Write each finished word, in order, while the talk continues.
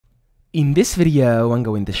In this video, I'm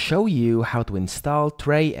going to show you how to install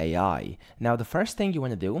Trae AI. Now, the first thing you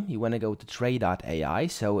want to do, you want to go to Trae.ai.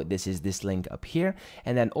 So this is this link up here.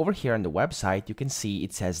 And then over here on the website, you can see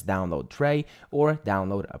it says download Trae or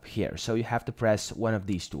download up here. So you have to press one of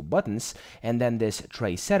these two buttons, and then this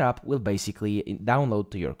Trae setup will basically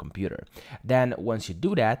download to your computer. Then once you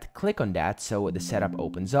do that, click on that. So the setup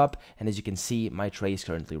opens up. And as you can see, my Trae is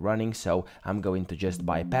currently running. So I'm going to just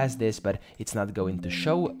bypass this, but it's not going to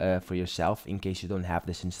show for yourself in case you don't have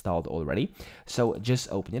this installed already. So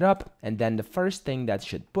just open it up, and then the first thing that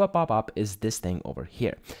should pop up is this thing over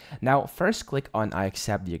here. Now first click on I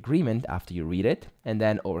accept the agreement after you read it, and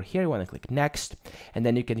then over here you want to click next, and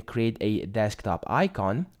then you can create a desktop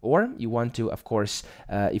icon, or you want to, of course,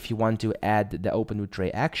 if you want to add the Open with Trae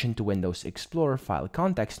action to Windows Explorer file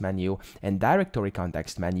context menu and directory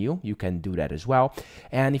context menu, you can do that as well.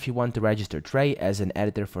 And if you want to register Trae as an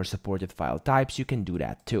editor for supported file types, you can do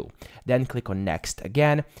that too. Then click on next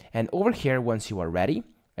again, and over here, once you are ready,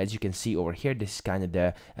 as you can see over here, this is kind of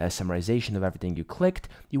the summarization of everything you clicked.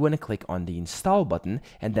 You want to click on the install button,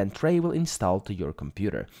 and then Trae will install to your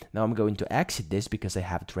computer. Now I'm going to exit this because I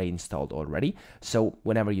have Trae installed already. So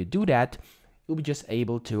whenever you do that, you'll be just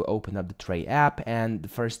able to open up the Trae app, and the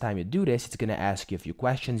first time you do this, it's going to ask you a few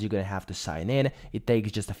questions. You're going to have to sign in. It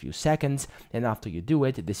takes just a few seconds, and after you do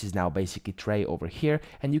it, this is now basically Trae over here,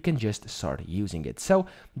 and you can just start using it. So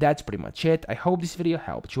that's pretty much it. I hope this video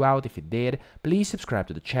helped you out. If it did, please subscribe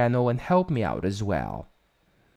to the channel and help me out as well.